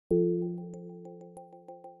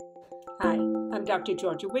Dr.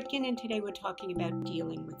 Georgia Witkin, and today we're talking about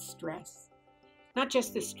dealing with stress. Not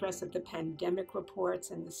just the stress of the pandemic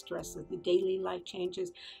reports and the stress of the daily life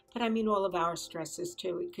changes, but I mean all of our stresses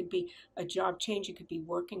too. It could be a job change, it could be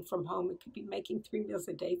working from home, it could be making 3 meals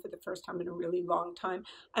a day for the first time in a really long time.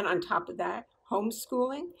 And on top of that,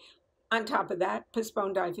 homeschooling. On top of that,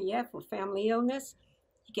 postponed IVF or family illness.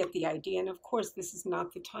 You get the idea. And of course, this is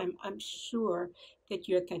not the time. I'm sure that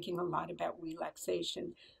you're thinking a lot about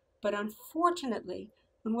relaxation. But unfortunately,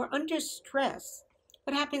 when we're under stress,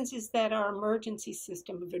 what happens is that our emergency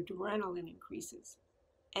system of adrenaline increases.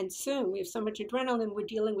 And soon we have so much adrenaline, we're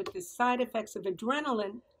dealing with the side effects of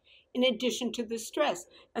adrenaline in addition to the stress.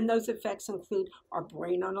 And those effects include our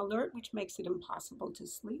brain on alert, which makes it impossible to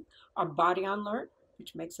sleep, our body on alert,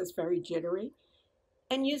 which makes us very jittery,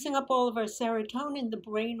 and using up all of our serotonin, the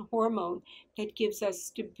brain hormone that gives us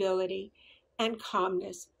stability and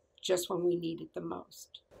calmness just when we need it the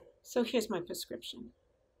most. So here's my prescription.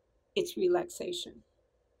 It's relaxation.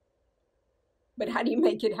 But how do you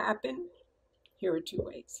make it happen? Here are 2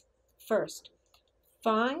 ways. First,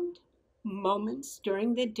 find moments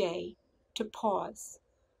during the day to pause,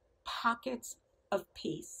 pockets of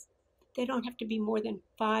peace. They don't have to be more than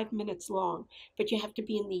 5 minutes long, but you have to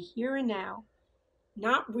be in the here and now,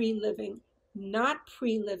 not reliving, not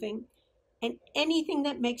pre-living, and anything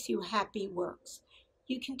that makes you happy works.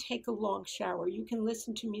 You can take a long shower. You can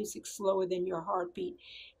listen to music slower than your heartbeat.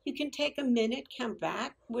 You can take a minute, count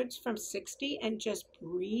backwards from 60, and just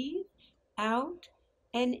breathe out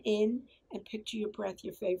and in and picture your breath,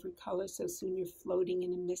 your favorite color, so soon you're floating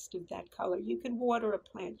in a mist of that color. You can water a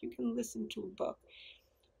plant. You can listen to a book.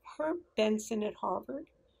 Herb Benson at Harvard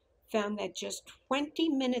found that just 20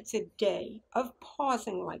 minutes a day of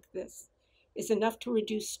pausing like this is enough to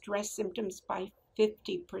reduce stress symptoms by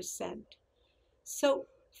 50%. So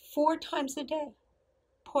 4 times a day,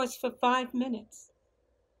 pause for 5 minutes,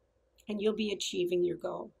 and you'll be achieving your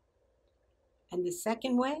goal. And the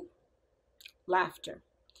second way, laughter.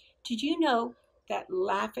 Did you know that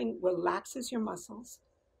laughing relaxes your muscles,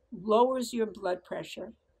 lowers your blood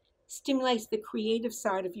pressure, stimulates the creative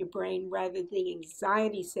side of your brain rather than the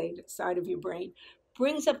anxiety side of your brain,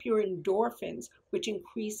 brings up your endorphins, which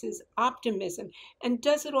increases optimism, and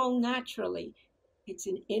does it all naturally? It's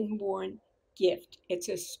an inborn gift. It's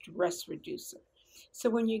a stress reducer. So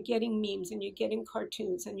when you're getting memes and you're getting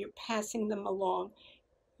cartoons and you're passing them along,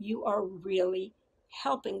 you are really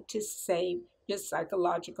helping to save your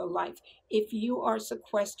psychological life. If you are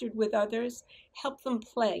sequestered with others, help them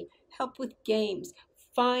play, help with games,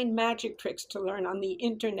 find magic tricks to learn on the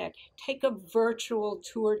internet, take a virtual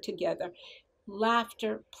tour together.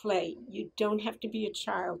 Laughter, play. You don't have to be a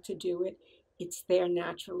child to do it. It's there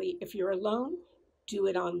naturally. If you're alone, do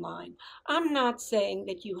it online. I'm not saying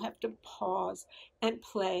that you have to pause and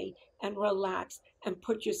play and relax and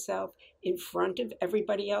put yourself in front of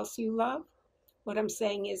everybody else you love. What I'm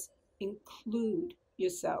saying is include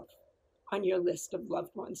yourself on your list of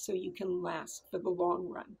loved ones so you can last for the long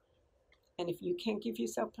run. And if you can't give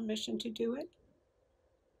yourself permission to do it,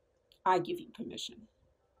 I give you permission.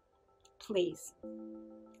 Please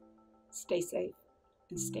stay safe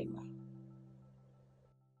and stay well.